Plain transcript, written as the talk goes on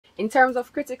in terms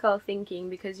of critical thinking,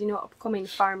 because you know upcoming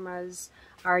farmers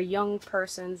are young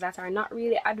persons that are not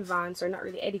really advanced or not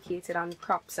really educated on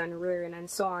crops and rearing and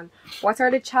so on. What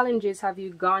are the challenges have you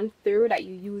gone through that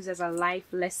you use as a life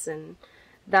lesson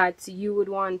that you would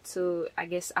want to, I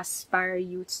guess, aspire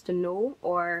youths to know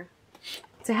or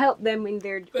to help them in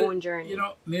their own journey? You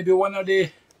know, maybe one of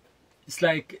the, it's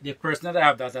like the person that I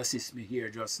have that assists me here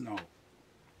just now.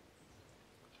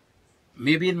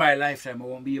 Maybe in my lifetime I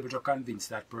won't be able to convince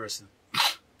that person.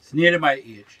 It's nearly my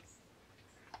age.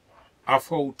 Of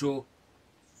how to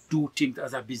do things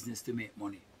as a business to make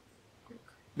money.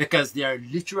 Because they are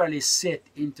literally set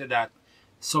into that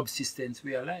subsistence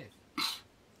way of life.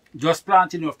 Just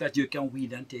plant enough that you can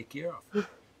weed and take care of.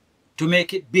 To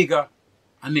make it bigger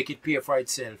and make it pay for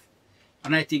itself.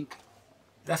 And I think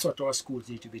that's what our schools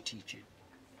need to be teaching.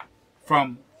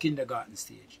 From kindergarten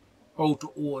stage. How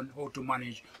to own, how to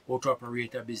manage, how to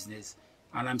operate a business.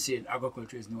 And I'm saying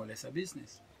agriculture is no less a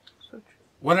business.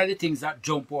 One of the things that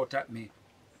jump out at me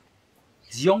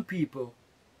is young people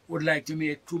would like to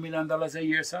make $2 million a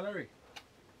year salary.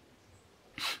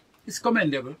 It's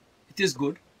commendable. It is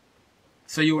good.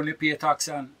 So you only pay tax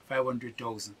on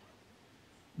 $500,000.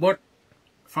 But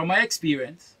from my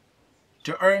experience,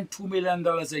 to earn $2 million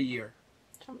a year,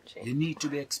 you need to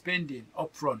be expending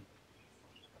upfront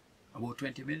about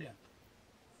 $20 million.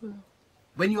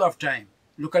 When you have time,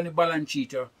 look at the balance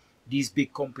sheet of these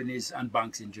big companies and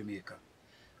banks in Jamaica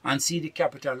and see the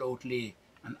capital outlay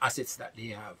and assets that they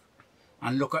have.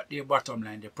 And look at their bottom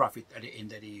line, the profit at the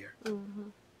end of the year.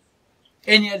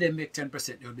 Any of them make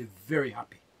 10%, they'll be very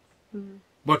happy.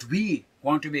 But we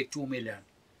want to make $2 million,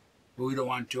 but we don't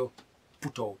want to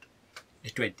put out the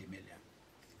 $20 million.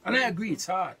 And I agree, it's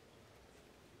hard.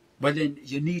 But then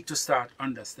you need to start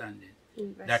understanding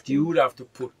that you would have to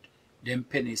put them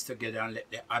pennies together and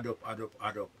let them add up, add up,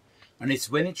 add up. And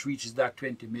it's when it reaches that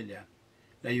 20 million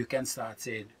that you can start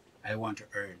saying, I want to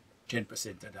earn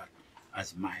 10% of that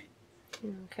as mine.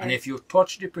 And if you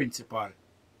touch the principle,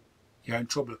 you're in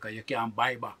trouble because you can't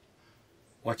buy back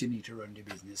what you need to run the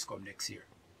business come next year.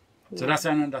 So that's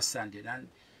an understanding. And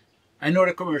I know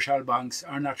the commercial banks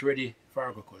are not ready for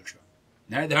agriculture.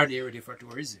 Neither are they ready for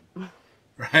tourism.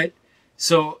 Right?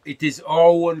 So it is our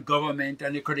own government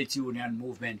and the credit union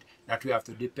movement that we have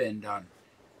to depend on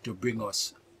to bring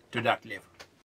us to that level.